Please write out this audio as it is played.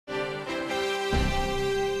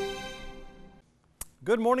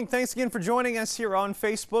Good morning. Thanks again for joining us here on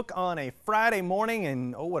Facebook on a Friday morning.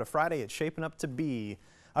 And oh, what a Friday it's shaping up to be.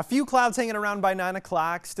 A few clouds hanging around by 9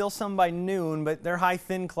 o'clock, still some by noon, but they're high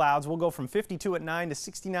thin clouds. We'll go from 52 at 9 to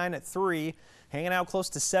 69 at 3, hanging out close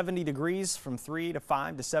to 70 degrees from 3 to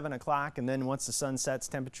 5 to 7 o'clock. And then once the sun sets,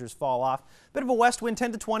 temperatures fall off. Bit of a west wind,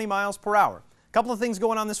 10 to 20 miles per hour. A couple of things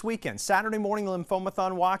going on this weekend. Saturday morning, the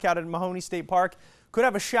Lymphomathon walk out at Mahoney State Park. Could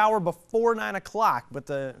have a shower before 9 o'clock, but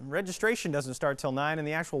the registration doesn't start till 9 and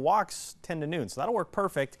the actual walks 10 to noon, so that'll work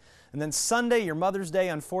perfect. And then Sunday, your Mother's Day,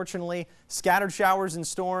 unfortunately, scattered showers and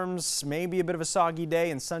storms, maybe a bit of a soggy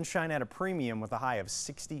day, and sunshine at a premium with a high of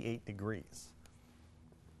 68 degrees.